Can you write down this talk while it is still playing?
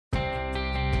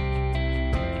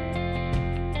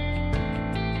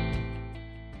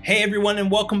Hey everyone, and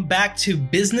welcome back to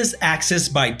Business Access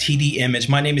by TD Image.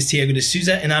 My name is Tiago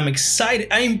D'Souza, and I'm excited.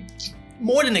 I'm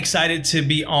more than excited to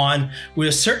be on with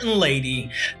a certain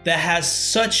lady that has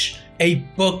such a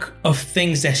book of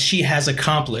things that she has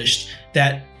accomplished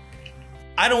that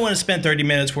I don't want to spend 30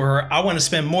 minutes with her. I want to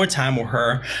spend more time with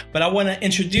her, but I want to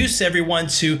introduce everyone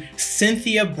to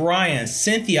Cynthia Bryan.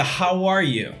 Cynthia, how are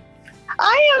you?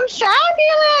 I am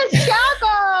fabulous,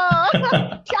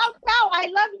 Tiago. Ciao. I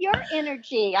love your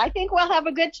energy. I think we'll have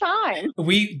a good time.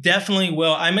 We definitely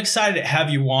will. I'm excited to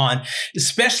have you on,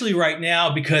 especially right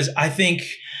now, because I think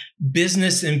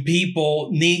business and people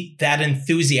need that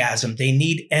enthusiasm. They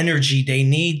need energy. They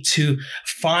need to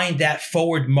find that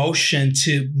forward motion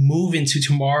to move into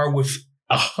tomorrow with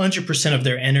 100% of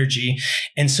their energy.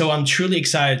 And so I'm truly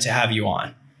excited to have you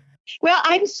on. Well,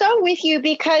 I'm so with you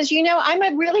because, I'm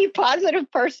a really positive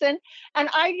person. And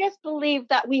I just believe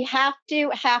that we have to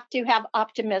have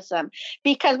optimism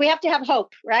because we have to have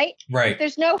hope, right? Right. If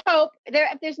there's no hope,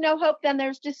 if there's no hope, then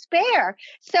there's despair.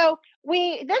 So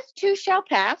this too shall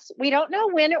pass. We don't know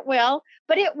when it will,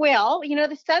 but it will.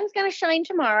 The sun's going to shine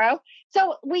tomorrow.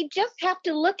 So we just have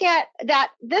to look at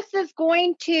that.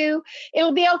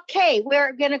 It'll be okay.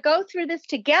 We're going to go through this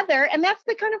together. And that's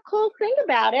the kind of cool thing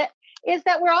about it, is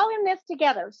that we're all in this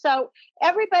together. So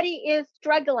everybody is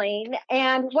struggling.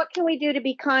 And what can we do to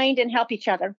be kind and help each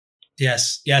other?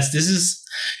 Yes. This is,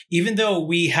 even though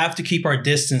we have to keep our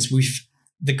distance,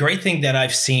 the great thing that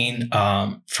I've seen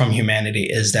from humanity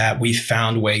is that we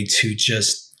found a way to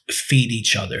just feed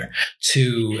each other,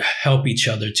 to help each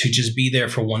other, to just be there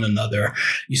for one another.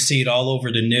 You see it all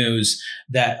over the news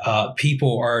that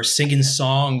people are singing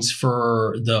songs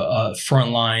for the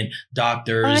frontline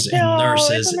doctors and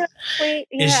nurses. Isn't that sweet?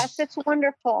 Yes, it's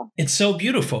wonderful. It's so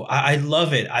beautiful. I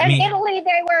love it. In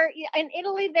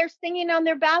Italy, they're singing on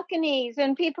their balconies,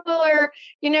 and people are,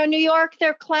 New York,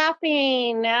 they're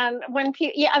clapping. And when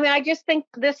people, I just think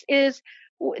this is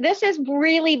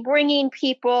really bringing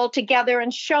people together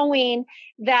and showing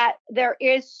that there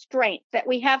is strength, that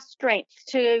we have strength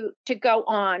to go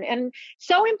on. And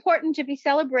so important to be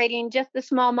celebrating just the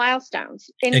small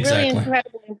milestones. And Exactly. Really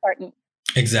incredibly important.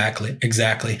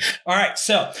 Exactly. All right.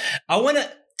 So I want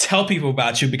to tell people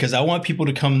about you because I want people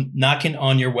to come knocking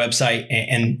on your website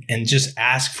and just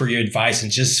ask for your advice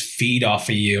and just feed off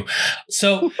of you.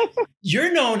 So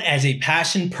you're known as a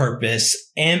passion,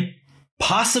 purpose, and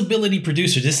possibility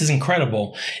producer. This is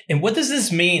incredible. And what does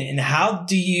this mean? And how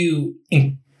do you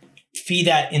feed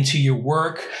that into your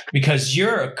work? Because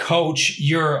you're a coach,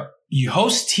 you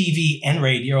host TV and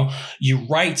radio, you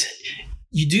write,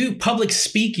 you do public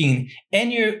speaking,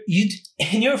 and you're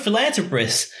a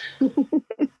philanthropist.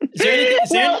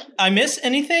 I miss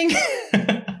anything?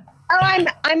 Oh,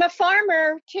 I'm a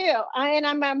farmer too, and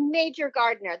I'm a major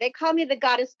gardener. They call me the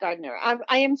goddess gardener.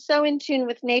 I am so in tune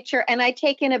with nature, and I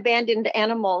take in abandoned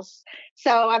animals.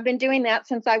 So I've been doing that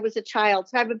since I was a child.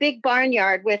 So I have a big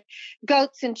barnyard with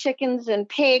goats and chickens and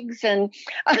pigs and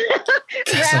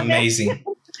that's amazing.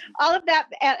 All of that,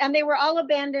 and they were all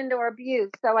abandoned or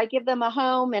abused. So I give them a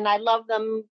home, and I love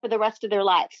them for the rest of their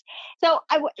lives. So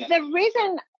the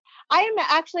reason I am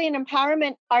actually an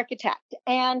empowerment architect,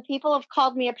 and people have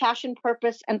called me a passion,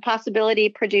 purpose, and possibility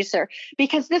producer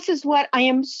because this is what I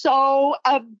am so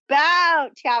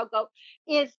about, Tiago,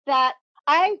 is that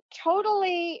I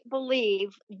totally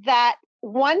believe that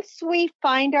once we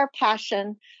find our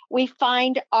passion, we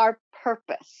find our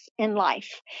purpose in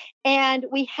life, and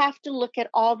we have to look at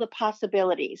all the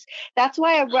possibilities. That's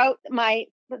why I wrote my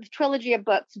trilogy of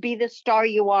books, Be the Star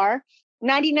You Are.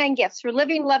 99 Gifts for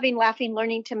Living, Loving, Laughing,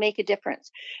 Learning to Make a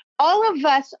Difference. All of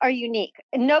us are unique.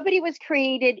 Nobody was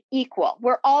created equal.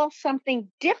 We're all something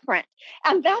different.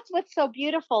 And that's what's so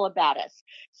beautiful about us.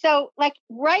 So like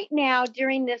right now,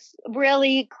 during this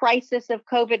really crisis of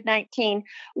COVID-19,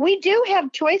 we do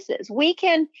have choices. We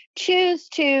can choose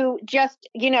to just,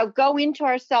 go into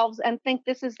ourselves and think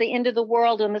this is the end of the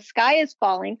world and the sky is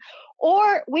falling.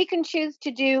 Or we can choose to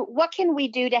do, what can we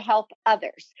do to help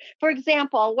others? For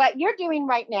example, what you're doing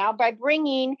right now by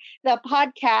bringing the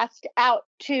podcast out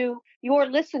to your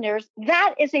listeners,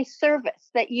 that is a service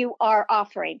that you are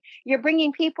offering. You're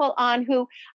bringing people on who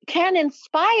can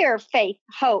inspire faith,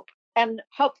 hope, and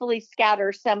hopefully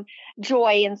scatter some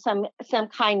joy and some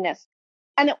kindness.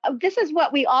 And this is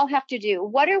what we all have to do.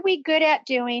 What are we good at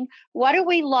doing? What do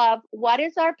we love? What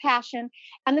is our passion?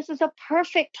 And this is a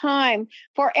perfect time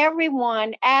for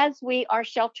everyone as we are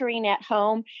sheltering at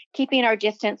home, keeping our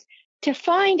distance, to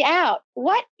find out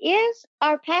what is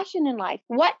our passion in life.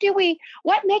 What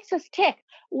makes us tick?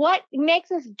 What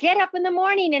makes us get up in the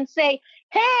morning and say,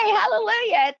 hey,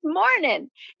 hallelujah, it's morning.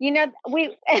 We have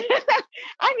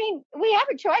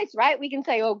a choice, right? We can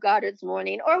say, oh God, it's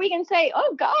morning. Or we can say,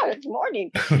 oh God, it's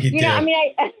morning.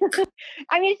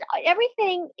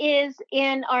 Everything is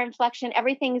in our inflection.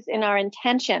 Everything's in our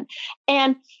intention.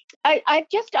 And I've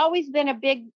just always been a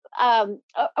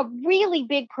really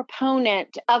big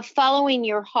proponent of following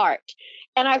your heart.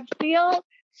 And I feel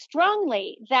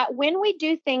strongly that when we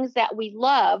do things that we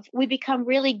love, we become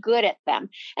really good at them.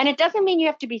 And it doesn't mean you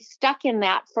have to be stuck in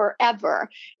that forever.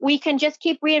 We can just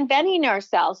keep reinventing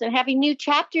ourselves and having new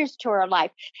chapters to our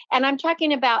life. And I'm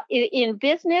talking about in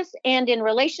business and in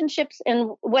relationships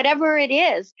and whatever it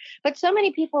is. But so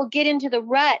many people get into the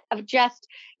rut of just,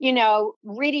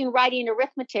 reading, writing,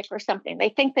 arithmetic or something. They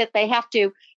think that they have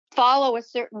to follow a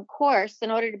certain course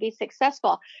in order to be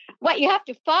successful. What you have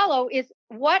to follow is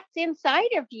what's inside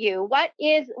of you. What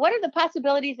are the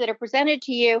possibilities that are presented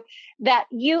to you that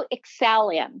you excel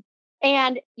in?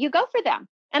 And you go for them.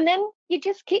 And then you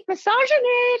just keep massaging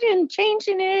it and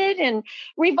changing it and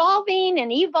revolving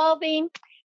and evolving,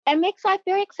 and makes life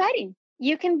very exciting.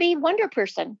 You can be Wonder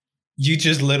Person. You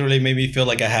just literally made me feel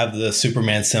like I have the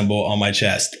Superman symbol on my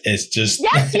chest. It's just...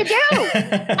 Yes, you do.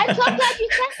 I'm so glad you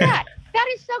said that. That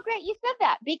is so great you said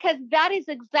that, because that is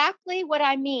exactly what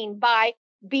I mean by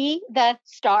be the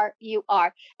star you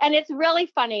are. And it's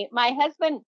really funny. My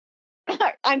husband,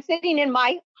 I'm sitting in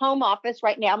my home office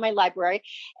right now, my library,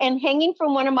 and hanging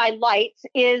from one of my lights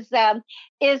is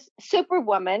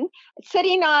Superwoman.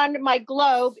 Sitting on my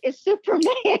globe is Superman.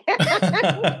 These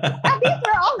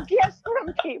are all gifts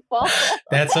from people.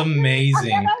 That's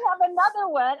amazing. And then I have another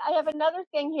one. I have another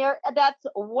thing here that's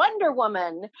Wonder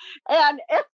Woman, and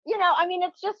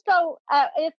it's just so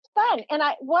it's fun. And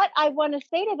what I want to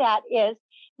say to that is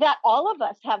that all of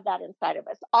us have that inside of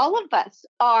us. All of us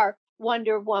are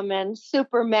Wonder Woman,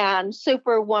 Superman,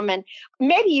 Superwoman.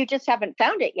 Maybe you just haven't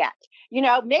found it yet.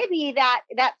 Maybe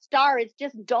that star is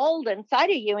just dulled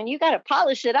inside of you, and you got to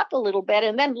polish it up a little bit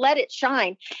and then let it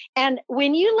shine. And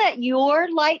when you let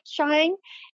your light shine,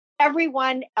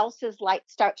 everyone else's light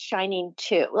starts shining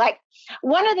too. Like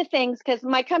one of the things, because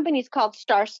my company's called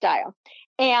Star Style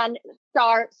and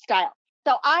Star Style.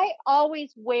 So I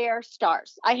always wear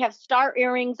stars. I have star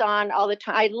earrings on all the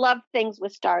time. I love things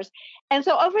with stars. And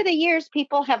so over the years,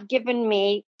 people have given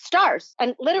me stars,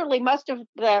 and literally most of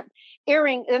the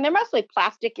earrings, and they're mostly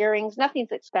plastic earrings,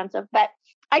 nothing's expensive, but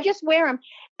I just wear them.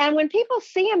 And when people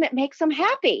see them, it makes them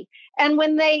happy. And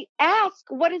when they ask,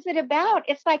 what is it about?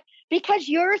 It's like, because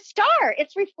you're a star,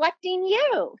 it's reflecting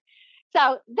you.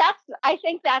 So I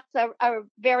think that's a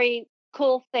very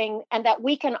cool thing, and that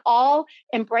we can all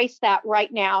embrace that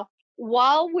right now.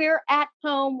 While we're at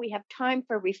home, we have time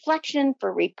for reflection,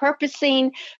 for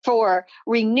repurposing, for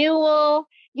renewal.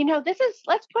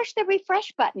 Let's push the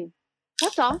refresh button.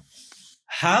 That's all.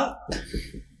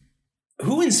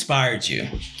 Who inspired you?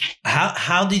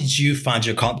 How did you find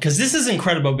your calling? Because this is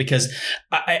incredible, because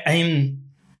I'm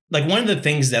like, one of the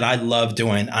things that I love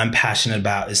doing, I'm passionate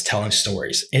about, is telling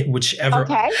stories.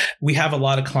 We have a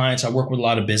lot of clients. I work with a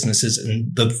lot of businesses,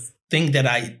 and the thing that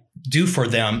I do for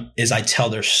them is I tell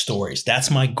their stories.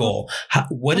 That's my goal.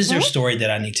 What is their story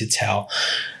that I need to tell?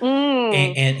 Go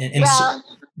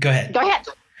ahead. Go ahead.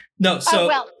 No, so...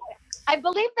 I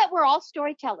believe that we're all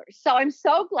storytellers. So I'm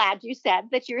so glad you said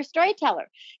that you're a storyteller,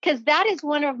 because that is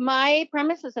one of my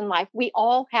premises in life. We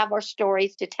all have our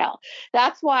stories to tell.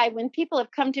 That's why when people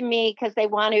have come to me because they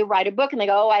want to write a book and they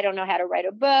go, oh, I don't know how to write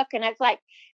a book. And it's like,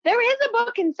 there is a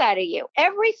book inside of you.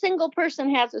 Every single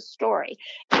person has a story.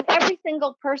 And every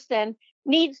single person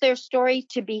needs their story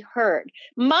to be heard.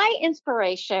 My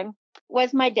inspiration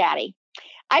was my daddy.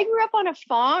 I grew up on a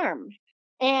farm.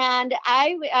 And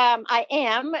I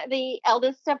am the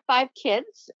eldest of 5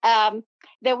 kids.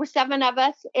 There were 7 of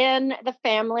us in the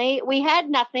family. We had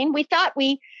nothing. We thought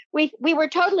we were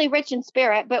totally rich in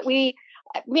spirit, but we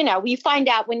find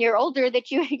out when you're older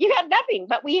that you had nothing.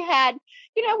 But we had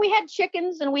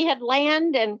chickens, and we had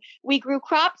land, and we grew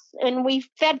crops, and we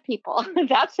fed people.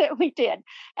 That's what we did.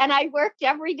 And I worked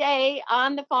every day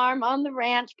on the farm, on the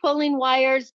ranch, pulling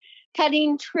wires,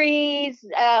 cutting trees,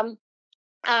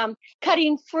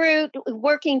 cutting fruit,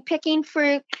 picking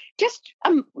fruit, just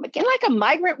like a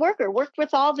migrant worker, worked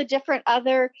with all the different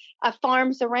other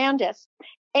farms around us.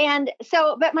 And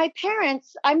so, but my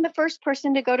parents, I'm the first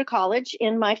person to go to college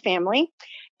in my family.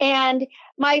 And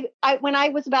when I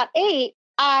was about 8,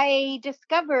 I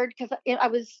discovered, because I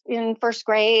was in first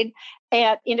grade,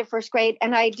 into first grade,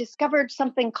 and I discovered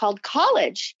something called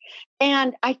college.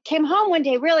 And I came home one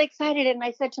day really excited, and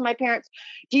I said to my parents,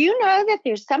 "Do you know that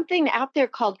there's something out there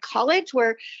called college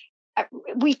where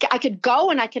I could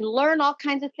go and I can learn all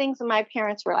kinds of things?" And my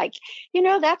parents were like,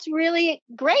 "That's really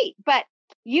great, but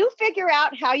you figure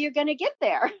out how you're going to get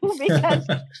there because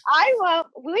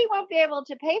we won't be able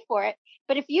to pay for it.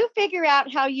 But if you figure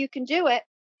out how you can do it,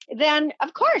 then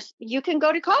of course you can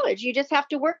go to college. You just have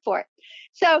to work for it."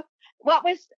 So what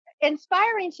was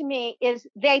inspiring to me is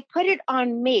they put it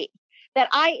on me that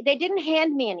they didn't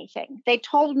hand me anything. They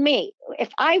told me if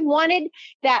I wanted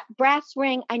that brass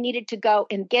ring, I needed to go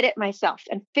and get it myself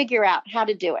and figure out how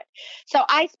to do it. So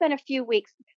I spent a few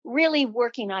weeks really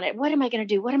working on it. What am I going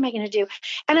to do? What am I going to do?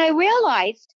 And I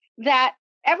realized that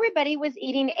everybody was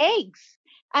eating eggs.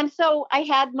 And so I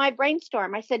had my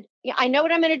brainstorm. I said, I know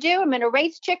what I'm going to do. I'm going to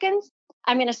raise chickens.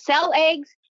 I'm going to sell eggs,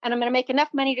 and I'm going to make enough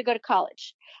money to go to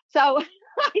college. So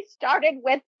I started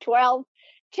with 12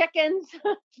 chickens.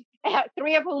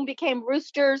 3 of whom became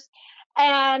roosters.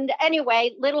 And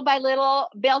anyway, little by little,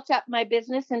 built up my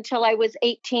business until I was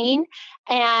 18.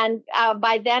 And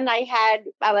by then I had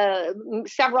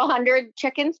several hundred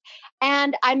chickens.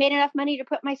 And I made enough money to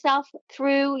put myself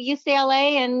through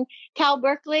UCLA and Cal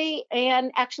Berkeley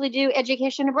and actually do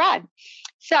education abroad.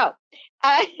 So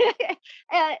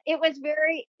it was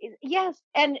yes.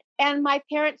 And my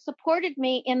parents supported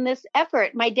me in this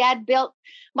effort. My dad built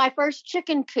my first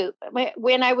chicken coop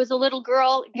when I was a little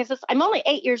girl, because I'm only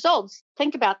 8 years old.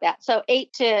 Think about that. So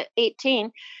 8 to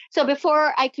 18. So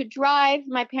before I could drive,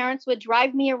 my parents would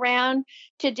drive me around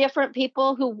to different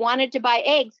people who wanted to buy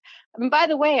eggs. And by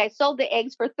the way, I sold the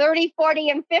eggs for 30, 40,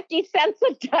 and 50 cents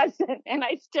a dozen. And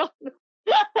I still,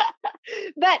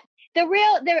 but the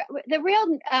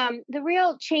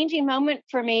real changing moment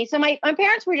for me. So my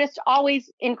parents were just always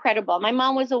incredible. My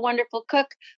mom was a wonderful cook.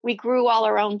 We grew all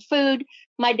our own food.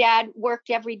 My dad worked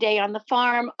every day on the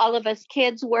farm. All of us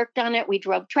kids worked on it. We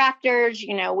drove tractors.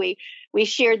 We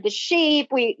sheared the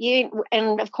sheep.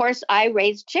 And of course I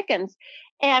raised chickens.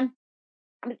 And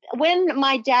when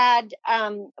my dad,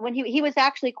 when he was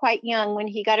actually quite young, when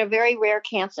he got a very rare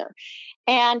cancer,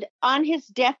 and on his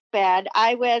deathbed,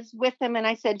 I was with him and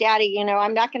I said, "Daddy,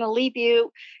 I'm not going to leave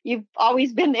you. You've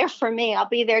always been there for me. I'll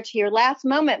be there to your last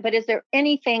moment. But is there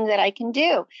anything that I can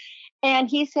do?" And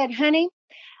he said, "Honey,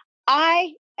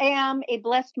 I am a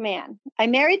blessed man. I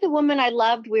married the woman I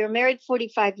loved. We were married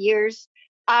 45 years.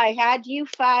 I had you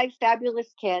 5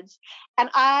 fabulous kids. And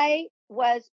I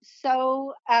was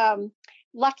so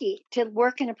lucky to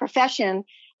work in a profession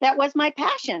that was my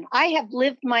passion. I have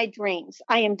lived my dreams.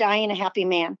 I am dying a happy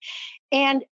man."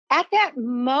 And at that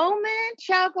moment,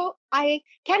 Shago, I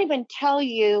can't even tell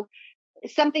you,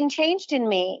 something changed in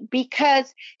me,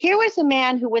 because here was a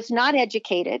man who was not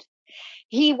educated.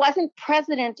 He wasn't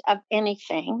president of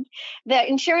anything. The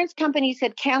insurance companies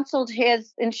had canceled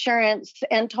his insurance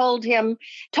and told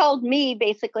me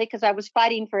basically, because I was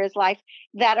fighting for his life,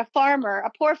 that a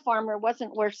poor farmer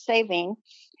wasn't worth saving.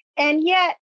 And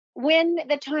yet, when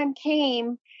the time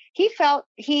came, he felt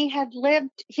he had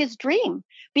lived his dream,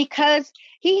 because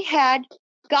he had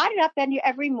got up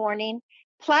every morning,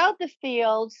 plowed the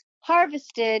fields,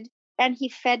 harvested, and he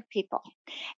fed people.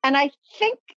 And I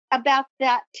think about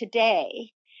that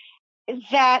today,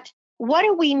 that what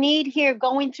do we need here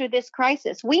going through this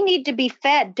crisis? We need to be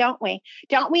fed, don't we?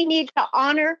 Don't we need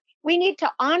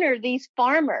to honor these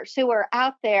farmers who are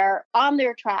out there on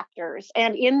their tractors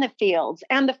and in the fields,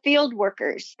 and the field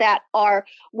workers that are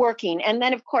working. And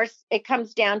then, of course, it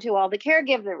comes down to all the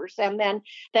caregivers, and then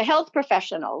the health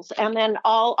professionals, and then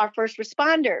all our first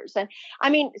responders. And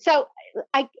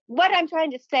what I'm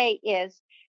trying to say is,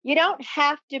 you don't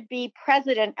have to be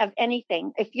president of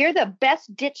anything. If you're the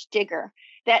best ditch digger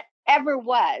that ever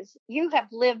was, you have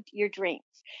lived your dreams.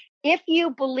 If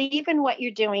you believe in what you're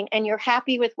doing and you're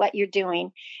happy with what you're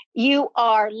doing, you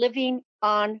are living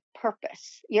on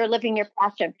purpose. You're living your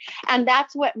passion. And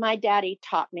that's what my daddy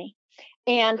taught me.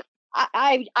 And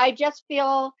I just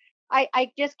feel,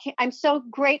 I'm so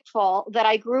grateful that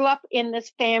I grew up in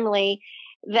this family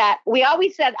that we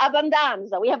always said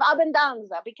abundanza. We have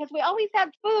abundanza because we always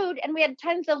had food and we had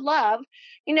tons of love.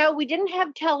 We didn't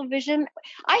have television.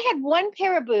 I had one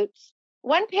pair of boots,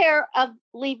 one pair of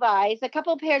Levi's, a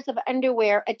couple of pairs of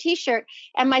underwear, a t-shirt,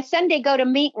 and my Sunday go to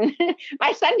meeting,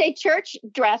 my Sunday church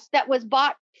dress that was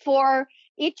bought for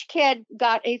each kid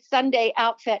got a Sunday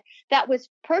outfit that was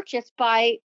purchased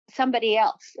by somebody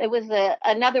else. It was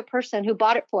another person who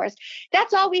bought it for us.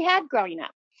 That's all we had growing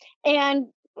up. And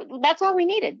that's all we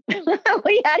needed.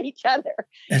 We had each other.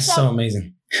 That's so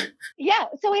amazing. Yeah.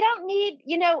 So we don't need,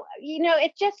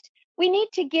 it's just, we need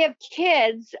to give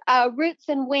kids roots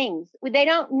and wings. They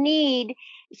don't need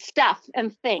stuff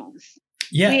and things.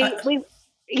 Yeah.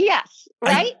 Yes.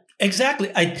 Right.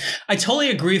 Exactly. I totally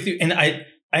agree with you. And I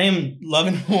am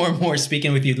loving more and more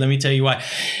speaking with you. Let me tell you why.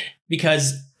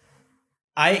 Because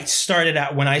when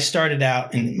I started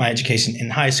out in my education in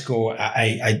high school,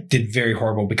 I did very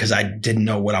horrible because I didn't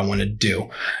know what I wanted to do.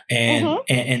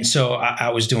 And so I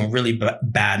was doing really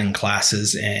bad in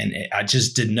classes, and I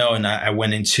just didn't know. And I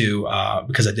went into,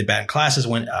 because I did bad in classes,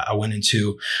 I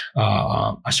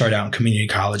started out in community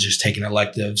colleges taking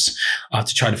electives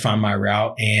to try to find my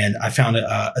route. And I found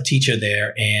a teacher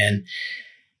there, and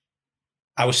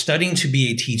I was studying to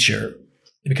be a teacher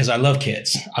because I love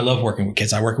kids. I love working with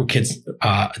kids. I work with kids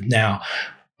now.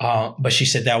 But she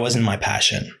said that wasn't my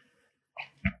passion.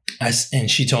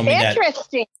 And she told me that.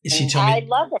 Interesting. She told me, I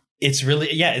love it. It's really,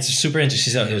 it's super interesting.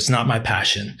 She said, it's not my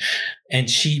passion.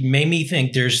 And she made me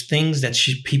think there's things that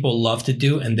people love to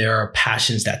do, and there are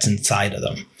passions that's inside of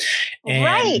them. And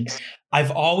right. I've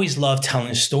always loved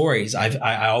telling stories.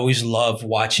 I always loved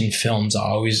watching films. I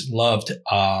always loved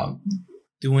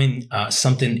doing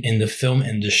something in the film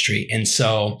industry. And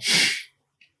so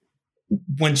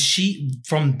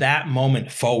from that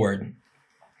moment forward,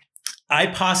 I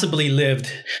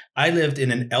lived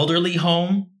in an elderly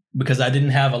home because I didn't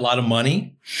have a lot of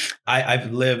money.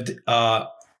 I've lived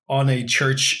on a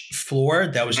church floor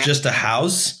that was just a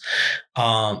house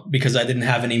because I didn't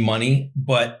have any money,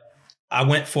 but I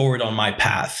went forward on my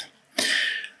path.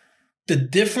 The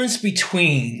difference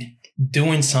between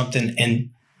doing something and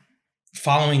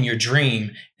following your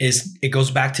dream is it goes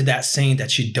back to that saying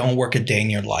that you don't work a day in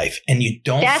your life, and you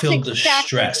don't feel the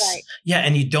stress. Right. Yeah.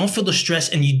 And you don't feel the stress,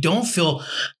 and you don't feel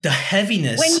the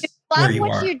heaviness. When you love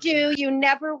what you do, you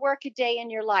never work a day in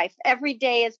your life. Every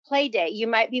day is play day. You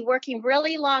might be working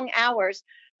really long hours,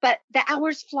 but the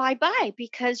hours fly by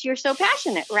because you're so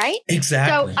passionate, right?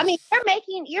 Exactly. So, I mean,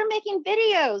 you're making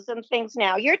videos and things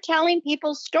now. You're telling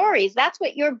people stories. That's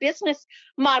what your business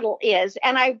model is.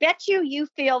 And I bet you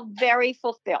feel very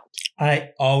fulfilled. I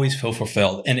always feel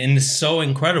fulfilled. And it's so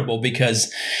incredible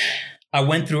because I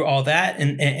went through all that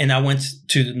and I went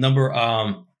to the number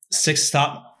 6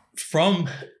 stop from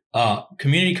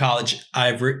community college. I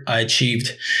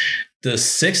achieved the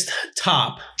 6th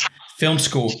top film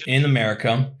school in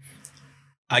America.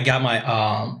 I got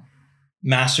my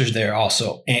master's there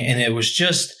also. And it was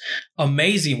just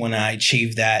amazing when I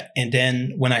achieved that. And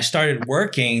then when I started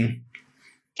working.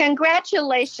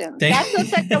 Congratulations. That's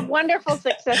such a wonderful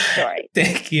success story.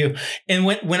 Thank you. And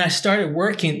when I started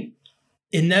working,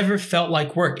 it never felt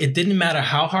like work. It didn't matter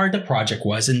how hard the project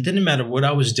was. And it didn't matter what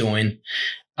I was doing.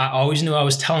 I always knew I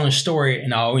was telling a story,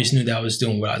 and I always knew that I was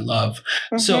doing what I love.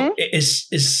 Mm-hmm. So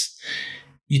it's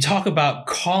you talk about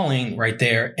calling right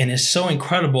there, and it's so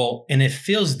incredible, and it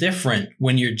feels different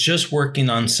when you're just working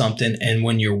on something and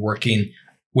when you're working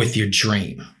with your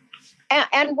dream.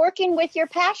 And working with your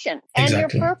passion and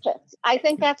Exactly. Your purpose. I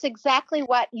think that's exactly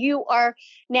what you are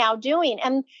now doing.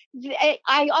 And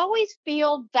I always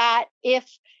feel that if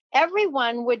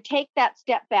everyone would take that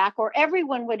step back, or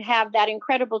everyone would have that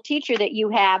incredible teacher that you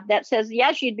have that says,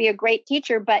 yes, you'd be a great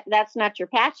teacher, but that's not your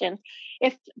passion.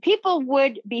 If people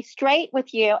would be straight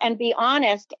with you and be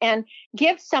honest and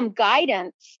give some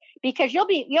guidance, because you'll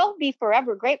be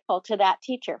forever grateful to that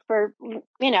teacher for,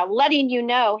 letting you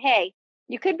know, hey,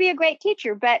 you could be a great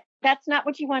teacher, but that's not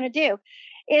what you want to do.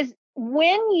 Is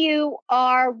when you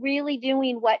are really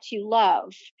doing what you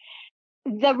love,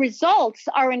 the results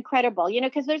are incredible,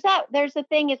 because there's a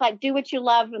thing is like, do what you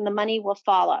love and the money will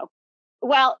follow.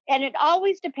 Well, and it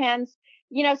always depends.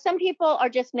 Some people are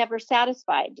just never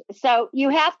satisfied. So you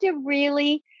have to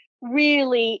really,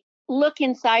 really look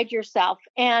inside yourself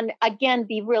and again,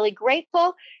 be really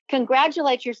grateful,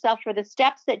 congratulate yourself for the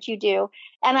steps that you do.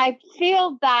 And I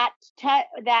feel that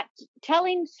that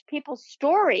telling people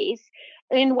stories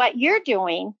in what you're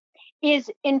doing is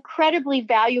incredibly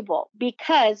valuable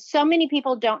because so many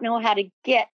people don't know how to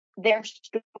get their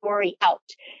story out.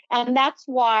 And that's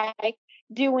why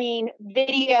doing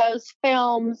videos,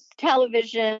 films,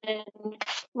 television,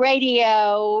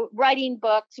 radio, writing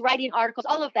books, writing articles,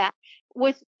 all of that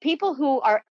with people who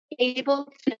are able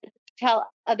to tell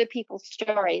other people's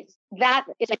stories. That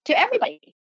is to everybody.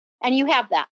 And you have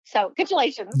that. So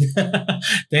congratulations.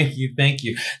 Thank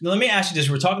you. Now, let me ask you this.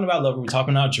 We're talking about love. We're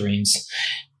talking about dreams.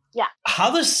 Yeah.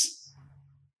 How does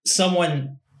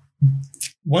someone,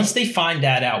 once they find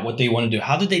that out, what they want to do,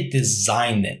 how do they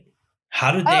design it?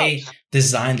 How do they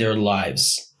design their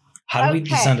lives? How do we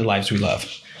design the lives we love?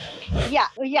 Yeah.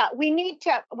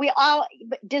 We all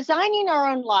designing our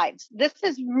own lives. This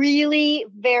is really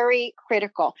very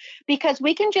critical because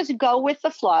we can just go with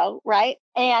the flow, right?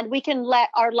 And we can let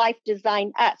our life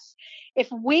design us. If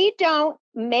we don't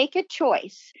make a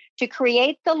choice to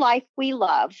create the life we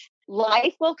love,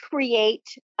 life will create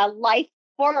a life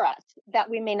for us that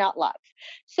we may not love.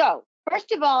 So,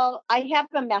 first of all, I have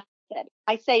a method.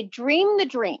 I say, dream the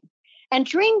dream. And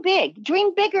dream big,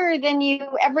 dream bigger than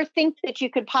you ever think that you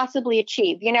could possibly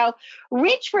achieve.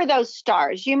 Reach for those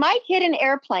stars. You might hit an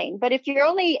airplane, but if you're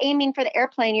only aiming for the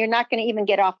airplane, you're not going to even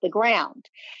get off the ground.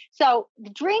 So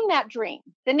dream that dream.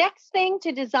 The next thing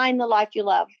to design the life you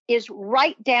love is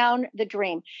write down the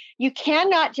dream. You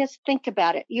cannot just think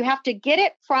about it. You have to get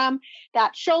it from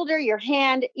that shoulder, your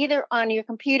hand, either on your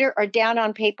computer or down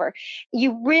on paper.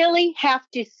 You really have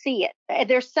to see it.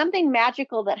 There's something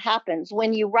magical that happens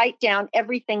when you write down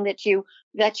everything that you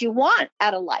want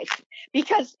out of life,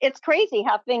 because it's crazy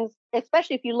how things,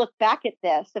 especially if you look back at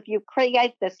this, if you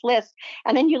create this list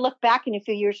and then you look back in a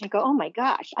few years and go, oh my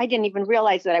gosh, I didn't even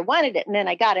realize that I wanted it. And then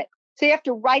I got it. So you have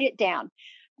to write it down.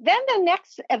 Then the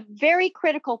next, a very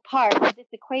critical part of this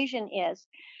equation is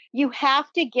you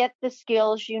have to get the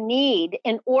skills you need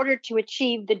in order to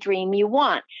achieve the dream you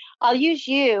want. I'll use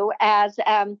you as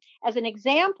an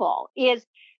example. Is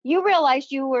you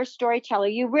realized you were a storyteller.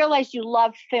 You realized you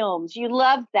love films. You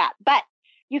loved that, but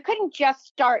you couldn't just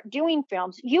start doing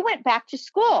films. You went back to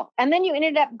school, and then you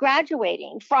ended up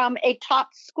graduating from a top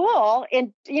school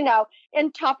in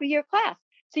top of your class.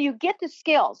 So you get the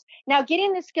skills. Now,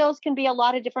 getting the skills can be a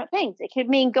lot of different things. It could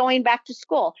mean going back to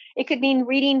school. It could mean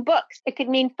reading books. It could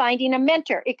mean finding a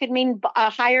mentor. It could mean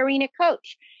hiring a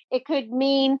coach. It could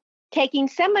mean taking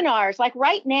seminars. Like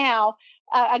right now,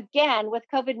 again, with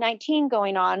COVID-19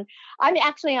 going on, I'm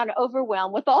actually on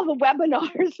overwhelm with all the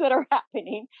webinars that are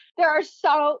happening. There are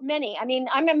so many. I mean,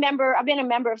 I've been a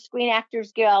member of Screen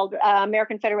Actors Guild,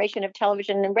 American Federation of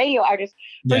Television and Radio Artists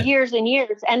for years and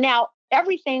years. And now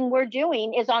everything we're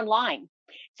doing is online.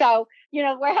 So, we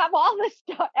have all this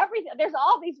stuff, everything. There's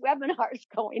all these webinars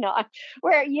going on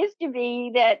where it used to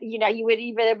be that, you would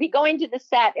either be going to the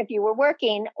set if you were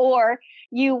working, or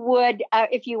you would,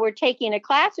 if you were taking a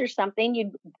class or something,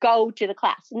 you'd go to the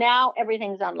class. Now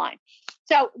everything's online.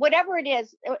 So whatever it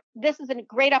is, this is a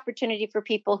great opportunity for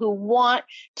people who want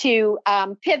to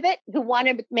pivot, who want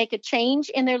to make a change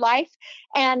in their life,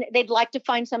 and they'd like to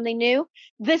find something new.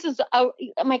 This is, oh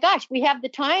my gosh, we have the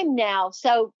time now.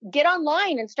 So get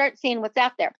online and start seeing what's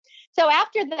out there. So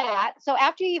after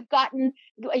you've gotten,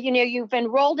 you've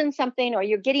enrolled in something or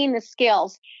you're getting the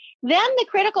skills, then the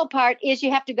critical part is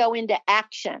you have to go into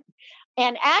action.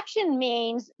 And action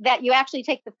means that you actually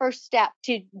take the first step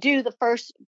to do the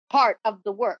first part of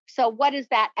the work. So what is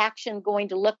that action going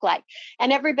to look like?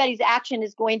 And everybody's action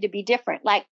is going to be different.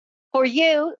 Like for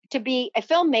you to be a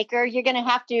filmmaker, you're going to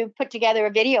have to put together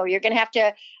a video. You're going to have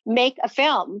to make a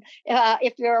film.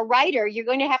 If you're a writer, you're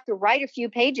going to have to write a few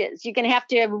pages. You're going to have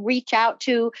to reach out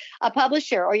to a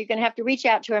publisher, or you're going to have to reach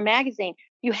out to a magazine.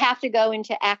 You have to go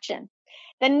into action.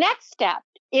 The next step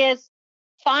is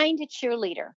find a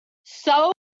cheerleader.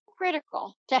 So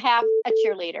critical to have a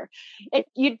cheerleader.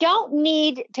 You don't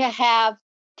need to have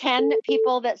 10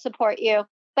 people that support you,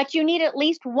 but you need at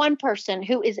least one person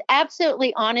who is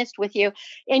absolutely honest with you.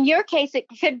 In your case, it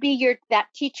could be that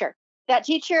teacher. That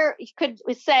teacher could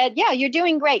have said, yeah, you're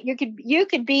doing great. You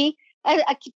could be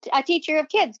a teacher of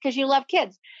kids because you love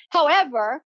kids.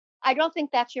 However, I don't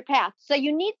think that's your path. So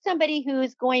you need somebody who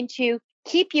is going to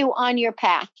keep you on your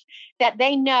path, that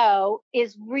they know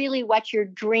is really what your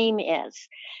dream is.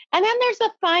 And then there's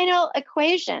a final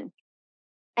equation.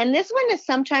 And this one is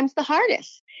sometimes the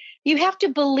hardest. You have to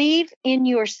believe in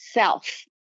yourself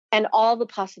and all the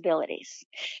possibilities,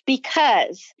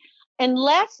 because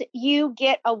unless you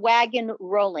get a wagon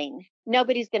rolling,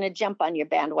 nobody's going to jump on your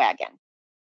bandwagon.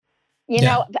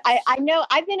 I know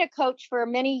I've been a coach for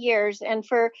many years, and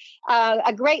for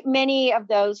a great many of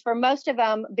those, for most of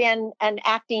them, been an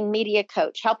acting media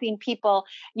coach, helping people,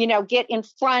 get in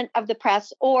front of the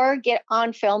press or get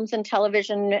on films and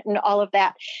television and all of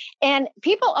that. And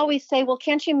people always say, well,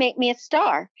 can't you make me a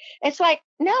star? It's like,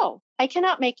 no, I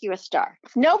cannot make you a star.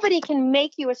 Nobody can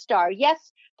make you a star.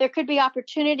 Yes, there could be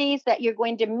opportunities that you're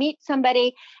going to meet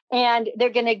somebody and they're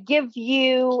going to give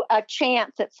you a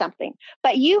chance at something,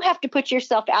 but you have to put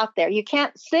yourself out there. You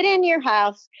can't sit in your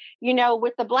house,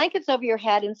 with the blankets over your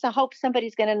head and hope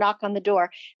somebody's going to knock on the door.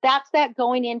 That's that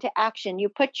going into action. You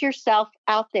put yourself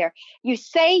out there. You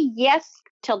say yes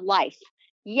to life.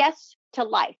 Yes to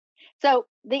life. So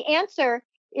the answer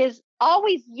is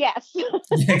always yes.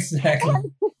 Exactly.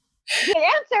 The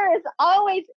answer is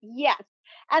always yes.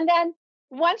 And then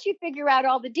once you figure out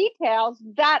all the details,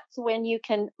 that's when you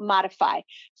can modify.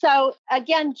 So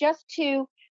again, just to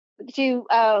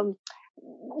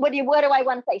what do I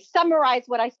want to say? Summarize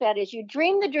what I said is you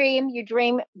dream the dream, you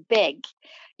dream big.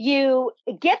 You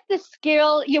get the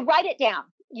skill, you write it down.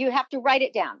 You have to write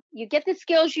it down. You get the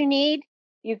skills you need,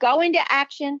 you go into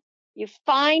action, you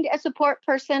find a support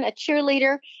person, a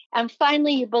cheerleader, and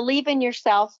finally you believe in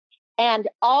yourself and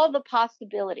all the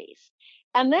possibilities.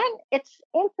 And then it's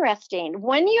interesting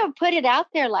when you put it out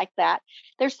there like that,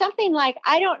 there's something like,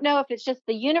 I don't know if it's just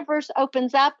the universe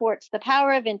opens up or it's the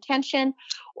power of intention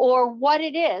or what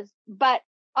it is, but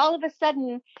all of a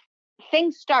sudden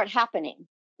things start happening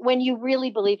when you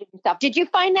really believe in yourself. Did you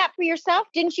find that for yourself?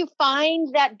 Didn't you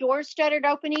find that doors started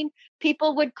opening?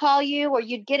 People would call you or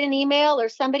you'd get an email or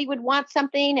somebody would want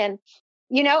something and,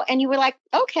 and you were like,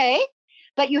 okay,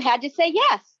 but you had to say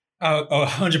yes. Oh,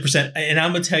 100%. And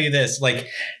I'm going to tell you this, like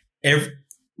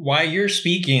while you're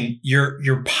speaking,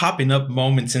 you're popping up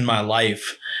moments in my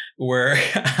life where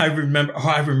I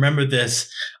remember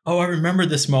this. Oh, I remember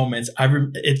this moment.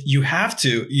 You have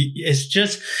to, it's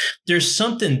just, there's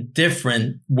something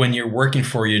different when you're working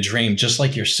for your dream, just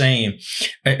like you're saying.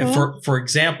 Mm-hmm. For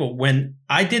example, when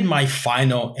I did my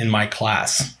final in my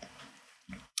class,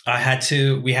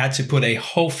 we had to put a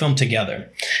whole film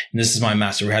together. And this is my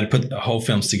master. We had to put the whole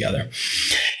films together.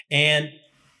 And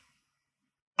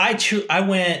I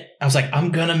was like, I'm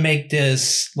going to make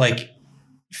this like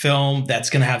film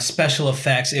that's going to have special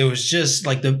effects. It was just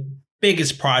like the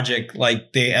biggest project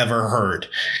like they ever heard.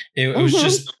 It was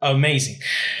just amazing.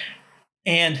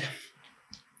 And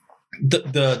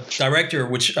the director,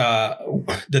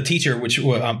 the teacher,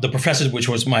 the professor, which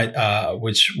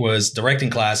was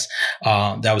directing class,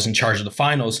 that was in charge of the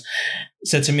finals,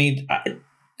 said to me,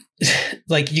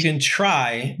 like, you can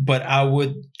try, but I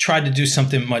would try to do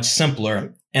something much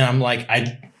simpler. And I'm like,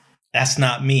 that's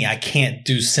not me. I can't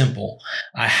do simple.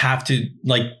 I have to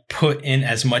like put in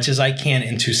as much as I can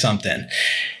into something.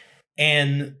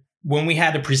 And when we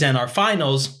had to present our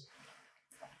finals,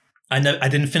 I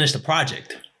didn't finish the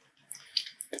project.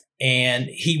 And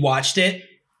he watched it.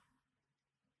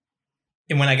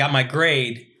 And when I got my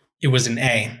grade, it was an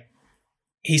A.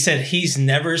 He said he's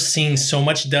never seen so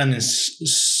much done in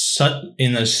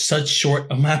such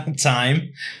short amount of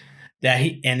time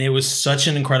and it was such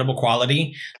an incredible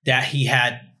quality that he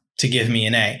had to give me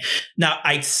an A. Now,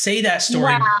 I say that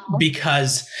story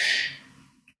because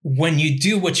when you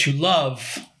do what you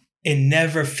love, it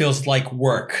never feels like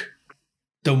work.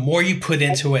 The more you put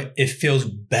into it, it feels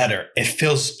better.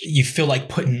 You feel like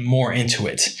putting more into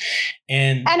it.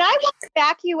 And I want to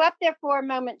back you up there for a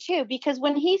moment too, because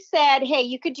when he said, hey,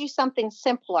 you could do something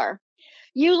simpler,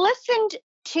 you listened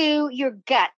to your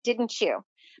gut, didn't you?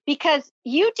 Because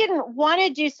you didn't want to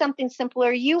do something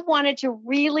simpler. You wanted to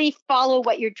really follow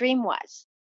what your dream was.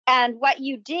 And what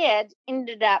you did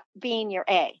ended up being your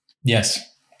A. Yes.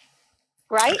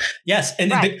 Right? Yes. And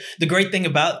right. The great thing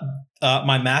about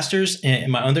my master's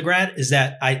and my undergrad is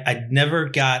that I never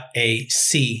got a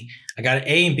C. I got an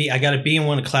A and B. I got a B in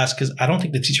one class because I don't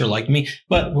think the teacher liked me,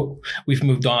 but we've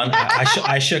moved on.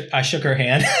 I shook her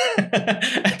hand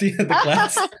at the end of the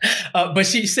class. But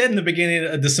she said in the beginning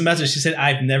of the semester, she said,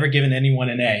 I've never given anyone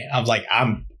an A. I was like,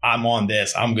 I'm on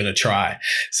this. I'm going to try.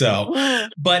 So,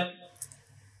 but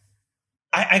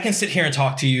I can sit here and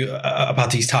talk to you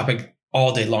about these topics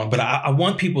all day long, but I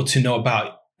want people to know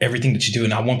about everything that you do.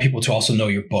 And I want people to also know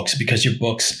your books, because your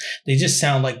books, they just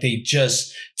sound like they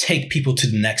just take people to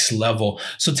the next level.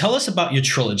 So tell us about your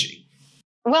trilogy.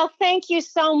 Well, thank you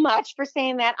so much for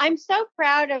saying that. I'm so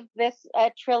proud of this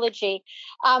trilogy.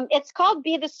 It's called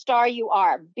Be the Star You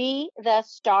Are. Be the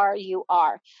Star You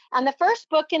Are. And the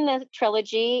first book in the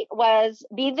trilogy was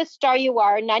Be the Star You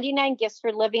Are, 99 Gifts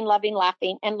for Living, Loving,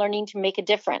 Laughing, and Learning to Make a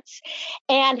Difference.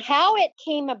 And how it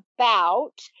came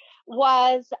about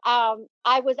was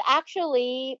I was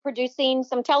actually producing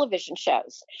some television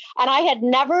shows, and I had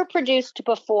never produced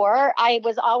before. I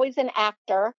was always an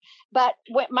actor, but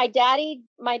when my daddy,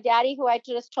 who I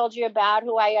just told you about,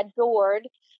 who I adored,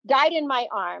 died in my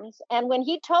arms. And when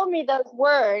he told me those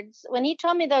words,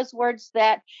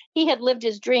 that he had lived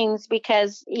his dreams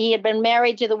because he had been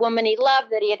married to the woman he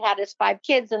loved, that he had his 5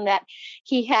 kids, and that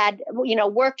he had,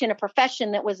 worked in a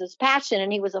profession that was his passion,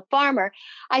 and he was a farmer,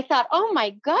 I thought, oh my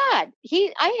God,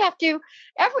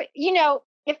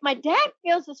 if my dad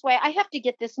feels this way, I have to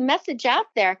get this message out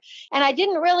there. And I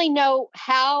didn't really know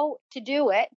how to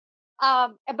do it.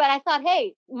 But I thought,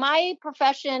 hey, my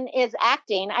profession is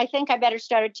acting. I think I better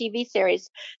start a TV series.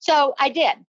 So I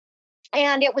did.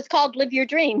 And it was called Live Your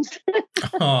Dreams.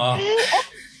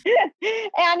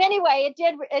 And anyway,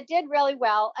 it did really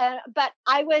well. But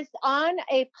I was on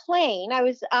a plane. I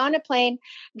was on a plane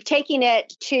taking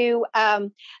it to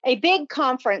a big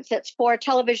conference that's for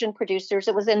television producers.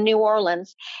 It was in New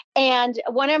Orleans. And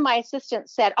one of my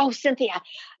assistants said, "Oh, Cynthia,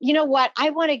 you know what? I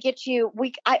want to get you."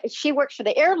 She works for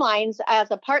the airlines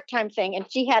as a part-time thing, and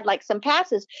she had like some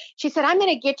passes. She said, "I'm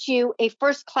going to get you a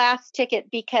first class ticket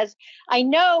because I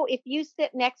know if you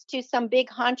sit next to some big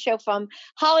honcho from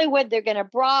Hollywood, they're going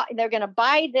to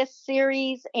buy this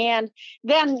series, and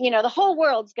then the whole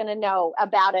world's going to know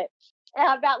about it,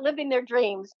 about living their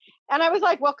dreams." And I was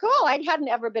like, "Well, cool. I hadn't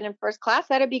ever been in first class.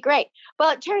 That'd be great."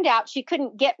 Well, it turned out she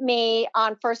couldn't get me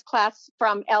on first class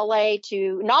from LA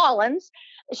to New Orleans.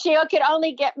 She could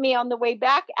only get me on the way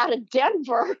back out of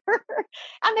Denver.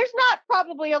 And there's not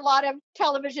probably a lot of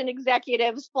television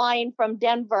executives flying from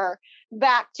Denver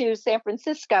back to San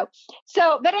Francisco.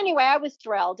 So, but anyway, I was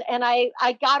thrilled. And I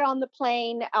got on the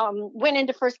plane, went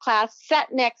into first class,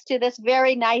 sat next to this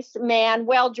very nice man,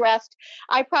 well-dressed.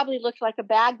 I probably looked like a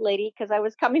bag lady because I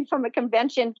was coming from a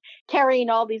convention carrying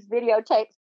all these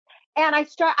videotapes. And I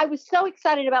was so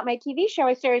excited about my TV show.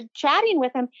 I started chatting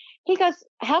with him. He goes,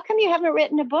 "How come you haven't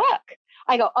written a book?"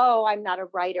 I go, "Oh, I'm not a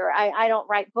writer. I don't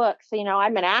write books.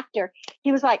 I'm an actor."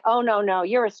 He was like, "Oh, no,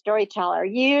 you're a storyteller.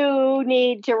 You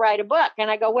need to write a book."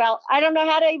 And I go, "Well, I don't know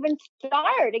how to even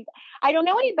start. I don't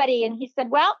know anybody." And he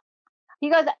said, "Well," he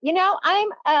goes, "I'm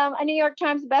a New York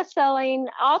Times bestselling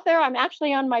author. I'm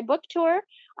actually on my book tour.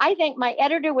 I think my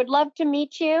editor would love to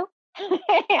meet you."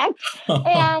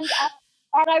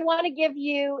 And I want to give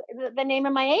you the name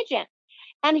of my agent.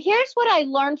 And here's what I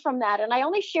learned from that. And I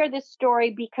only share this story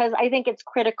because I think it's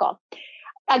critical.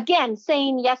 Again,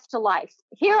 saying yes to life.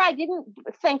 Here, I didn't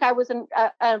think I was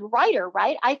a writer,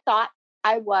 right? I thought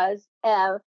I was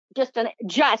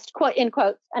just quote in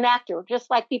quotes, an actor, just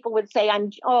like people would say,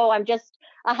 I'm just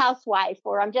a housewife,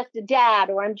 or I'm just a dad,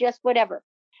 or I'm just whatever.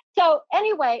 So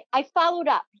anyway, I followed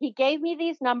up. He gave me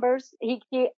these numbers.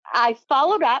 I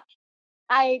followed up.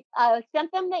 I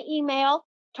sent them the email,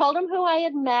 told him who I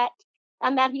had met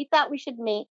and that he thought we should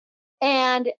meet.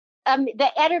 And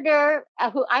the editor,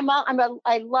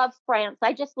 I love France.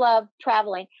 I just love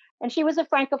traveling. And she was a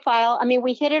Francophile. I mean,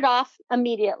 we hit it off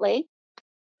immediately.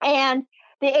 And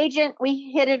the agent,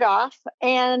 we hit it off.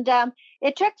 And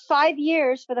it took 5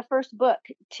 years for the first book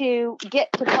to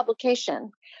get to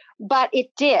publication, but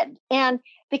it did. And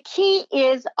the key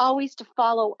is always to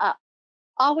follow up.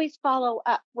 Always follow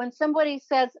up. When somebody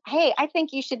says, "Hey, I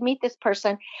think you should meet this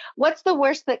person," what's the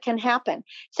worst that can happen?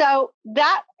 So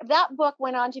that book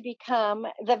went on to become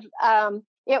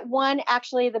it won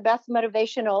actually the best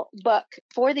motivational book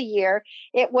for the year.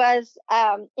 It was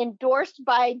endorsed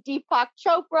by Deepak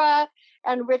Chopra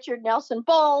and Richard Nelson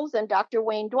Bowles and Dr.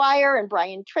 Wayne Dwyer and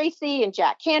Brian Tracy and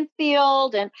Jack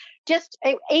Canfield and just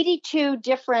 82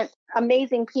 different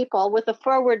amazing people, with a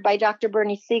foreword by Dr.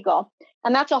 Bernie Siegel.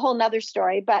 And that's a whole nother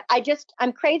story. But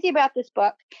I'm crazy about this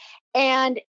book.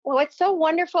 And what's so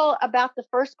wonderful about the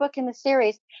first book in the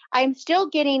series, I'm still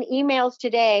getting emails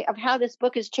today of how this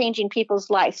book is changing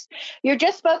people's lives. You're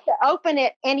just supposed to open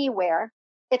it anywhere.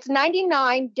 It's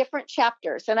 99 different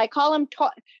chapters, and I call them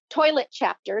toilet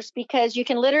chapters because you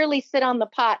can literally sit on the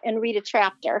pot and read a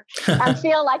chapter and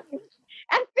feel like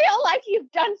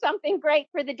you've done something great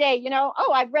for the day.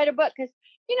 Oh, I've read a book, because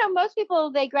most people,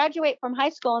 they graduate from high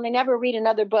school and they never read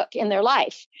another book in their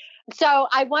life. So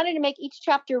I wanted to make each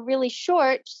chapter really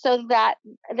short so that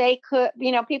they could,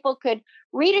 people could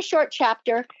read a short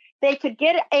chapter. They could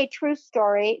get a true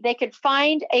story. They could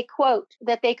find a quote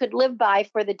that they could live by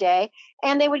for the day,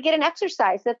 and they would get an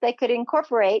exercise that they could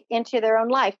incorporate into their own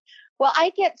life. Well,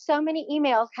 I get so many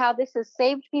emails how this has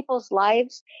saved people's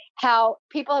lives, how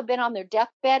people have been on their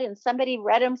deathbed and somebody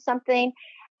read them something.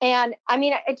 And I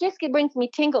mean, it just brings me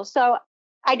tingles. So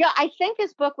I think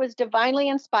this book was divinely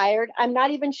inspired. I'm not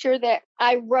even sure that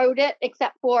I wrote it,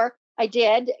 except for I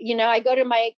did. I go to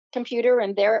my computer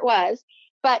and there it was.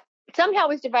 But somehow it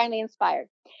was divinely inspired.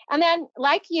 And then,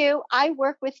 like you, I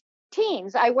work with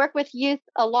teens. I work with youth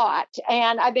a lot.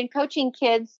 And I've been coaching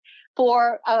kids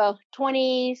for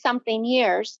 20-something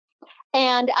years.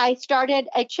 And I started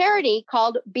a charity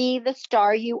called Be the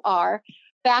Star You Are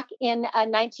back in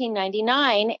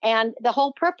 1999. And the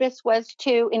whole purpose was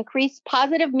to increase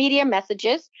positive media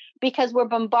messages, because we're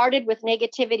bombarded with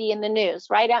negativity in the news,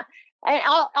 right? And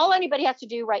all anybody has to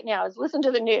do right now is listen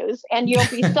to the news, and you'll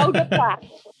be so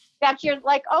depressed that you're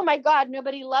like, "Oh my God,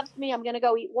 nobody loves me. I'm going to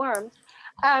go eat worms."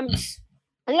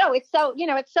 It's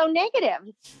so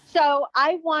negative. So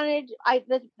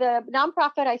the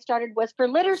nonprofit I started was for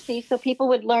literacy, so people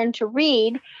would learn to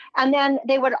read, and then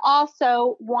they would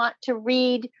also want to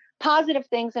read positive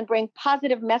things and bring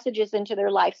positive messages into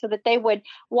their life so that they would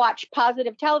watch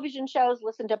positive television shows,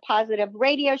 listen to positive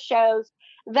radio shows,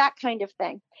 that kind of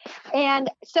thing. And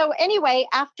so anyway,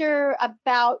 after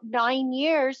about 9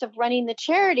 years of running the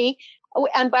charity,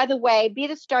 and by the way, Be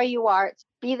the Star You Are, it's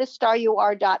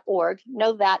BeTheStarYouAre.org.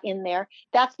 Know that in there.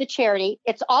 That's the charity.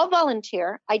 It's all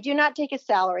volunteer. I do not take a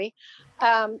salary.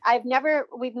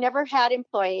 We've never had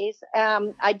employees.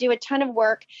 I do a ton of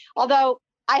work, although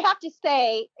I have to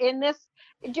say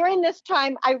during this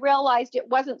time, I realized it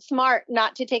wasn't smart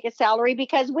not to take a salary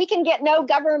because we can get no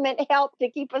government help to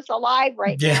keep us alive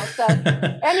right now. So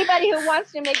anybody who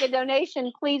wants to make a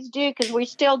donation, please do, because we're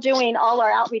still doing all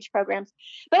our outreach programs.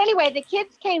 But anyway, the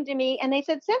kids came to me and they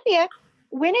said, Cynthia,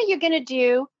 when are you going to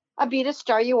do a Be the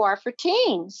Star You Are for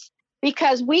teens?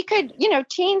 Because we could,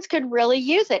 teens could really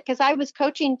use it, because I was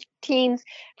coaching teens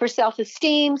for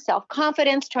self-esteem,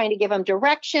 self-confidence, trying to give them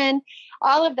direction,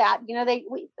 all of that.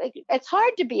 It's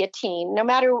hard to be a teen, no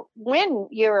matter when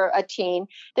you're a teen.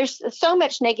 There's so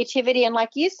much negativity. And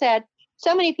like you said,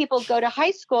 so many people go to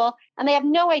high school and they have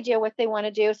no idea what they want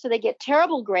to do. So they get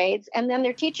terrible grades. And then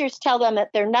their teachers tell them that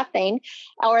they're nothing,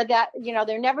 or that,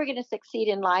 they're never going to succeed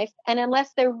in life. And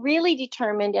unless they're really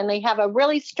determined and they have a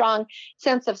really strong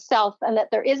sense of self and that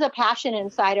there is a passion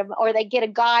inside of them, or they get a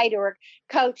guide or a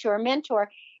coach or a mentor,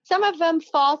 some of them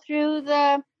fall through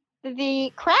the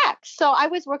cracks. So I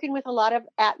was working with a lot of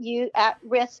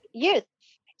at-risk youth.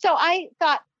 So I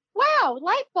thought, wow,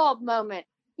 light bulb moment.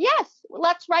 Yes,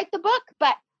 let's write the book,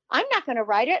 but I'm not going to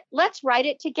write it. Let's write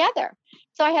it together.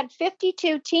 So I had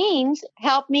 52 teens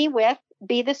help me with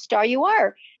Be the Star You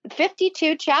Are,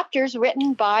 52 chapters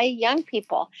written by young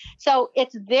people. So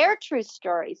it's their true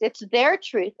stories. It's their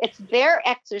truth. It's their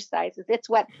exercises. It's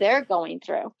what they're going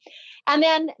through. And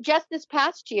then just this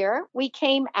past year, we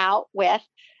came out with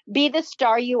Be the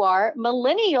Star You Are,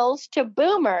 Millennials to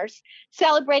Boomers,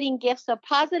 celebrating gifts of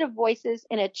positive voices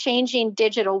in a changing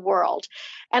digital world.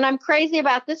 And I'm crazy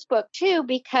about this book too,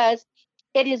 because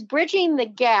it is bridging the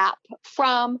gap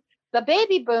from the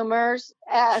baby boomers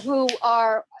who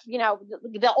are,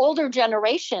 the older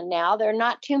generation now. There are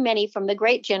not too many from the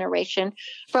great generation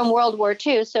from World War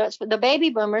II. So it's for the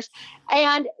baby boomers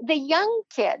and the young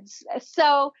kids.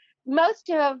 So most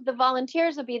of the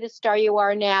volunteers of Be the Star You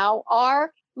Are now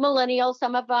are millennials.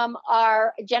 Some of them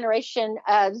are Generation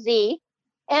Z,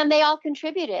 and they all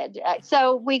contributed.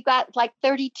 So we've got like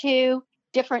 32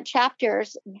 different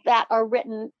chapters that are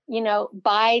written,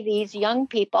 by these young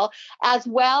people, as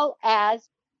well as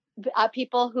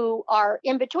people who are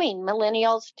in between,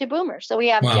 millennials to boomers. So we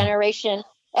have Generation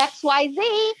XYZ.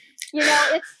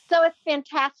 It's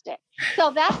fantastic.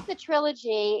 So that's the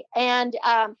trilogy. And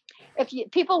if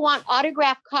people want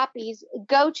autographed copies,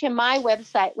 go to my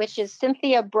website, which is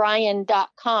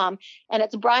CynthiaBryan.com, and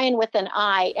it's Bryan with an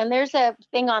I. And there's a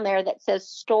thing on there that says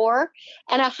store,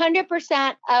 and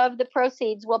 100% of the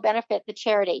proceeds will benefit the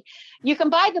charity. You can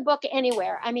buy the book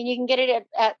anywhere. I mean, you can get it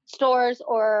at stores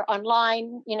or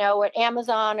online, at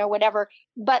Amazon or whatever,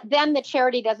 but then the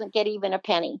charity doesn't get even a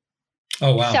penny.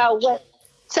 Oh, wow.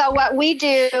 So what we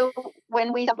do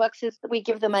when we sell books is we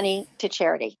give the money to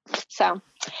charity. So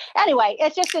anyway,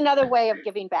 it's just another way of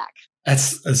giving back.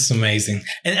 That's amazing.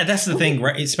 And that's the thing,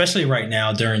 right? Especially right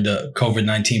now during the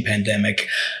COVID-19 pandemic,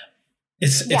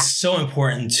 it's so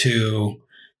important to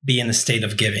be in the state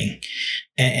of giving.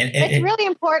 And it's really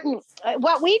important.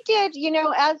 What we did,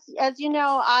 as you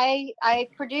know, I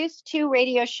produced 2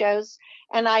 radio shows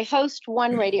and I host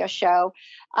one radio show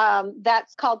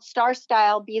that's called Star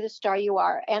Style, Be the Star You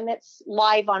Are. And it's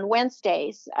live on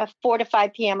Wednesdays, 4 to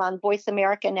 5 p.m. on Voice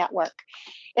America Network.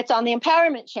 It's on the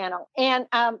Empowerment Channel. And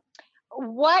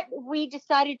what we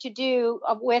decided to do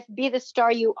with Be the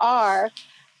Star You Are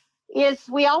is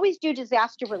we always do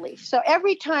disaster relief. So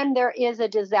every time there is a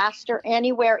disaster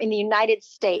anywhere in the United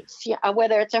States,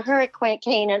 whether it's a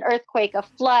hurricane, an earthquake, a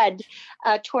flood,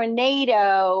 a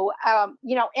tornado, a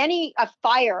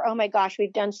fire. Oh my gosh,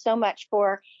 we've done so much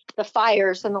for the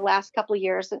fires in the last couple of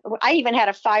years. I even had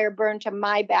a fire burn to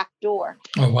my back door.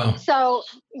 Oh, wow. So,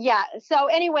 So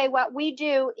anyway, what we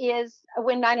do is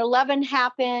when 9/11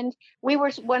 happened, we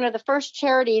were one of the first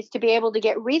charities to be able to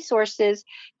get resources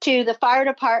to the fire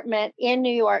department in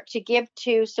New York to give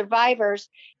to survivors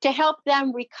to help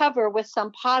them recover with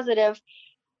some positive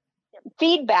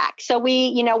feedback. So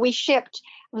we shipped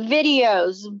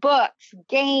videos, books,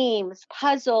 games,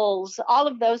 puzzles, all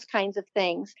of those kinds of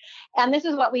things. And this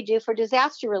is what we do for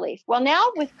disaster relief. Well, now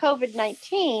with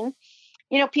COVID-19,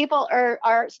 people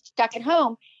are stuck at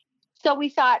home. So we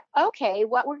thought, okay,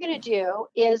 what we're going to do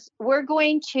is we're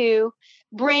going to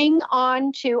bring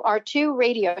on to our 2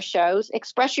 radio shows,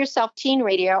 Express Yourself Teen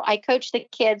Radio. I coach the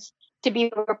kids to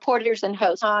be reporters and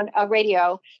hosts on a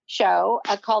radio show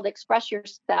called Express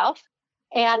Yourself.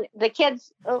 And the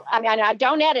kids, I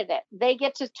don't edit it. They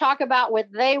get to talk about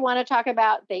what they want to talk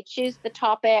about. They choose the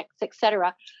topics,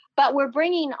 etc. But we're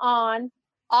bringing on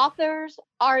authors,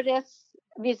 artists,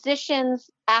 musicians,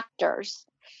 actors,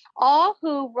 all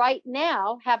who right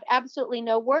now have absolutely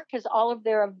no work because all of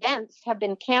their events have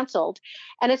been canceled.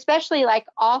 And especially like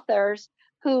authors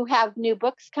who have new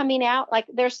books coming out. Like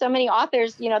there's so many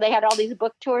authors, they had all these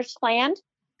book tours planned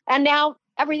and now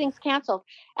everything's canceled.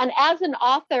 And as an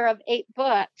author of 8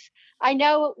 books, I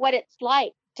know what it's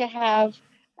like to have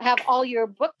all your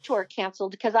book tour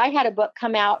canceled, because I had a book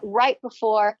come out right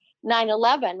before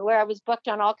 9/11 where I was booked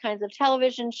on all kinds of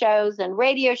television shows and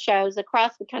radio shows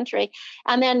across the country.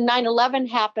 And then 9/11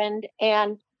 happened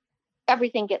and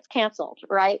everything gets canceled,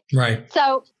 right? Right.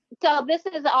 So this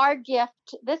is our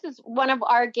gift. This is one of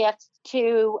our gifts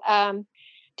to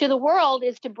the world,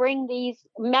 is to bring these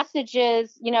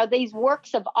messages, these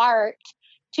works of art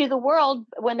to the world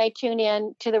when they tune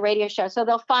in to the radio show. So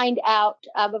they'll find out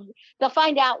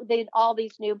all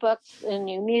these new books and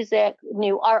new music,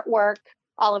 new artwork,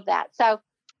 all of that. So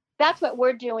that's what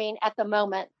we're doing at the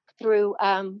moment through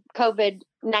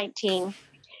COVID-19.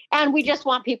 And we just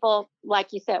want people,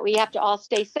 like you said, we have to all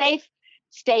stay safe,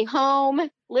 stay home,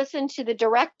 listen to the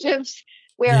directives,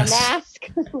 wear a mask,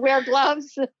 wear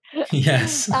gloves.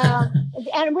 Yes.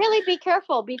 And really be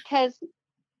careful, because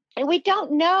we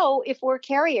don't know if we're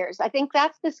carriers. I think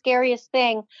that's the scariest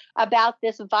thing about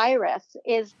this virus,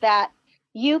 is that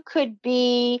you could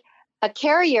be a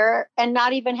carrier and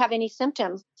not even have any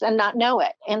symptoms and not know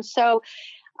it. And so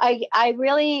I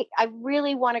really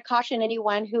want to caution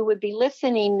anyone who would be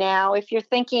listening now, if you're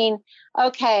thinking,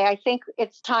 okay, I think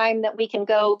it's time that we can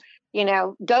go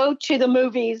to the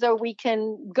movies, or we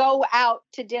can go out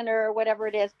to dinner, or whatever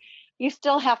it is, you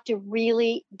still have to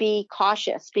really be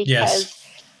cautious, because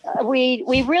we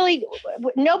really,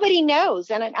 nobody knows.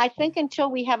 And I think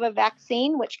until we have a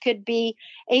vaccine, which could be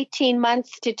 18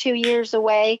 months to 2 years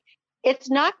away, it's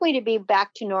not going to be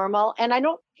back to normal. And I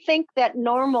don't think that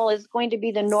normal is going to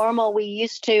be the normal we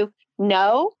used to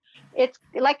know. It's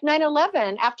like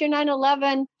 9/11. After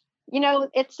 9/11,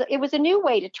 it was a new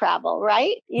way to travel,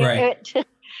 right? Right.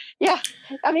 Yeah.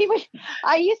 I mean,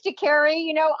 I used to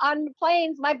carry, on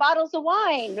planes, my bottles of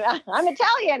wine. I'm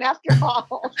Italian after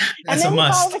all. That's a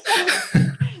must.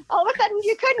 All of a sudden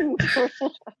you couldn't.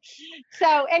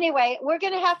 So anyway,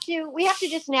 we have to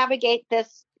just navigate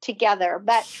this together.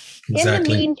 But in the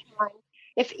meantime,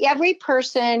 if every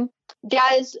person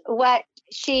does what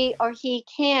she or he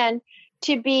can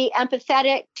to be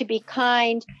empathetic, to be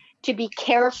kind, to be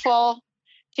careful,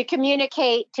 to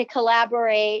communicate, to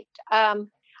collaborate,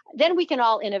 then we can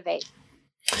all innovate.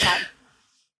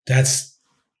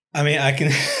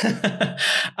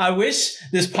 I wish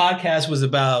this podcast was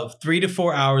about 3 to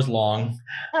 4 hours long,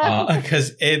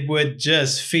 because it would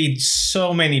just feed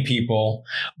so many people.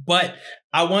 But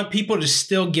I want people to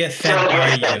still get fed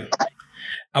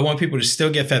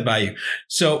by you.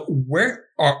 So where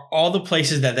are all the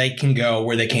places that they can go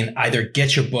where they can either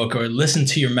get your book or listen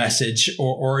to your message,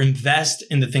 or invest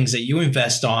in the things that you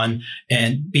invest on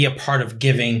and be a part of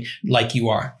giving like you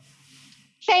are?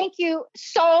 Thank you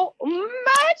so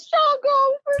much,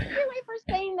 Shalgo, for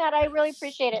saying that. I really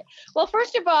appreciate it. Well,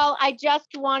 first of all, I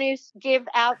just want to give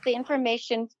out the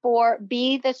information for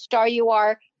Be the Star You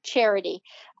Are charity.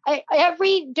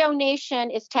 Every donation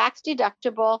is tax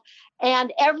deductible,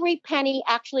 and every penny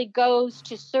actually goes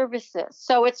to services.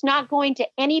 So it's not going to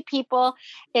any people.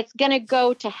 It's going to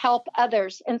go to help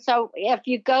others. And so if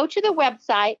you go to the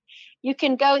website, you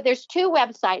can go, there's 2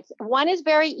 websites. One is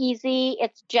very easy.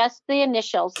 It's just the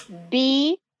initials,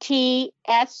 btsya.org,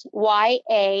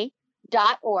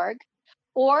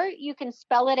 or you can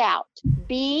spell it out,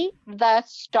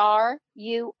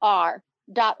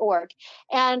 BeTheStarYouAre.org.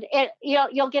 And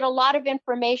you'll get a lot of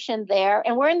information there.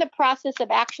 And we're in the process of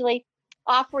actually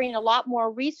offering a lot more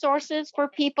resources for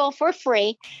people for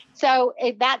free. So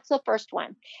that's the first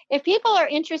one. If people are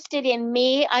interested in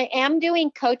me, I am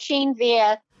doing coaching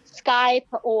via Skype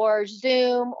or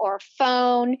Zoom or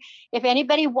phone. If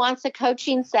anybody wants a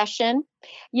coaching session,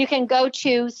 you can go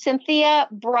to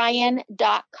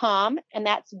CynthiaBryan.com, and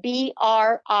that's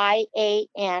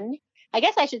BRIAN. I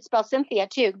guess I should spell Cynthia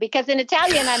too, because in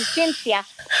Italian I'm Cinzia.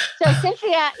 So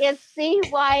Cynthia is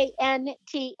CYNTHIA.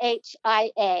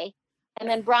 and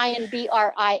then Brian,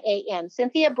 Brian,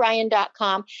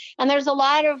 CynthiaBryan.com. And there's a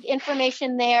lot of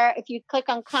information there. If you click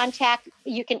on contact,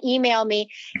 you can email me.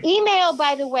 Email,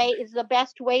 by the way, is the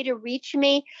best way to reach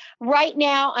me. Right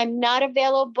now, I'm not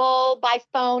available by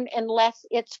phone unless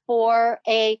it's for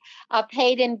a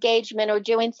paid engagement or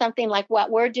doing something like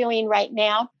what we're doing right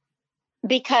now,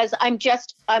 because I'm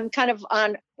kind of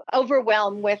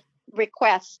overwhelmed with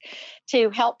requests to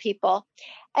help people.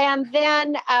 And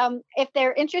then if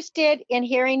they're interested in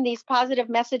hearing these positive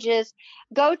messages,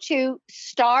 go to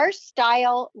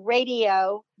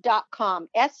starstyleradio.com,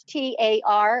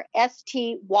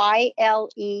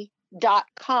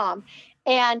 StarStyle.com.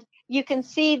 And you can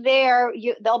see there,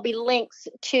 there'll be links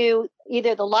to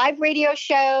either the live radio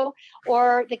show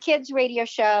or the kids radio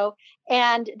show.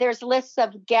 And there's lists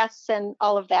of guests and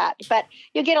all of that. But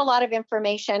you'll get a lot of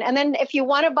information. And then if you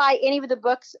want to buy any of the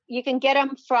books, you can get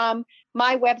them from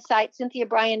my website,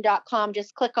 CynthiaBryan.com.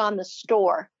 Just click on the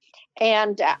store.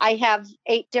 And I have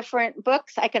 8 different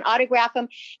books. I can autograph them.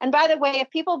 And by the way, if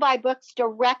people buy books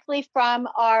directly from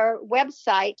our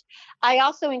website, I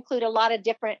also include a lot of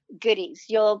different goodies.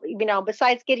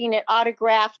 Besides getting it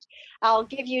autographed, I'll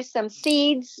give you some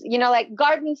seeds, like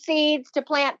garden seeds to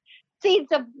plant,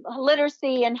 seeds of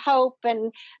literacy and hope,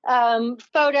 and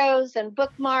photos and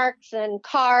bookmarks and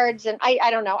cards. And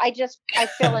I don't know. I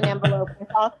fill an envelope with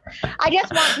all. I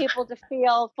just want people to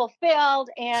feel fulfilled,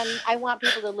 and I want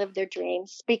people to live their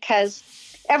dreams, because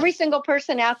every single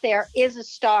person out there is a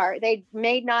star. They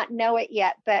may not know it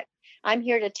yet, but I'm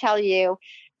here to tell you,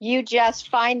 you just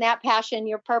find that passion,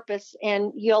 your purpose,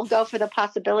 and you'll go for the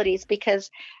possibilities, because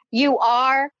you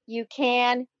are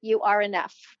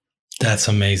enough. That's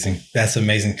amazing. That's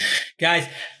amazing. Guys,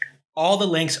 all the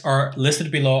links are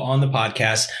listed below on the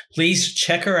podcast. Please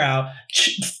check her out.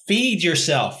 Feed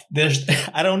yourself.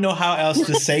 I don't know how else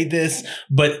to say this,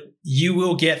 but you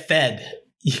will get fed.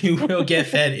 You will get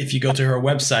fed if you go to her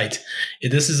website.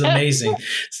 This is amazing.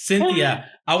 Cynthia,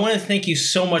 I want to thank you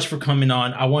so much for coming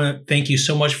on. I want to thank you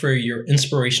so much for your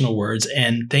inspirational words.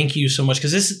 And thank you so much,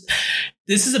 because this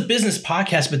is a business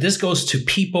podcast, but this goes to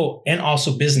people and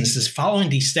also businesses. Following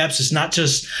these steps is not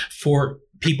just for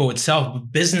people itself,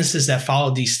 but businesses that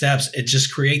follow these steps. It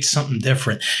just creates something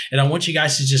different. And I want you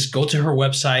guys to just go to her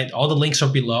website. All the links are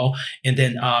below, and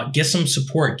then get some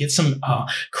support, get some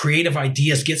creative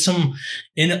ideas, get some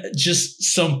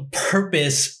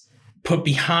purpose put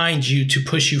behind you to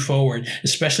push you forward,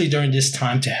 especially during this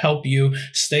time, to help you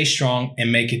stay strong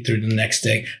and make it through the next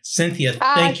day. Cynthia,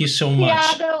 thank you so much.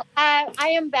 Thiago, I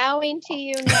am bowing to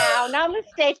you now.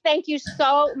 Namaste. Thank you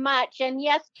so much. And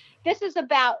yes, this is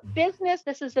about business.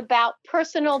 This is about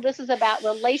personal. This is about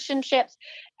relationships.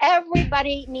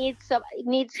 Everybody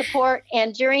needs support.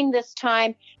 And during this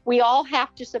time, we all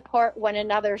have to support one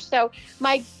another. So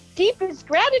my deepest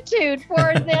gratitude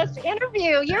for this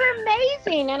interview. You're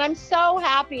amazing. And I'm so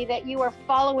happy that you are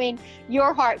following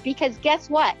your heart, because guess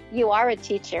what? You are a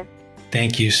teacher.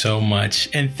 Thank you so much.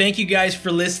 And thank you guys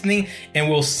for listening, and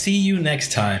we'll see you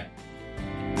next time.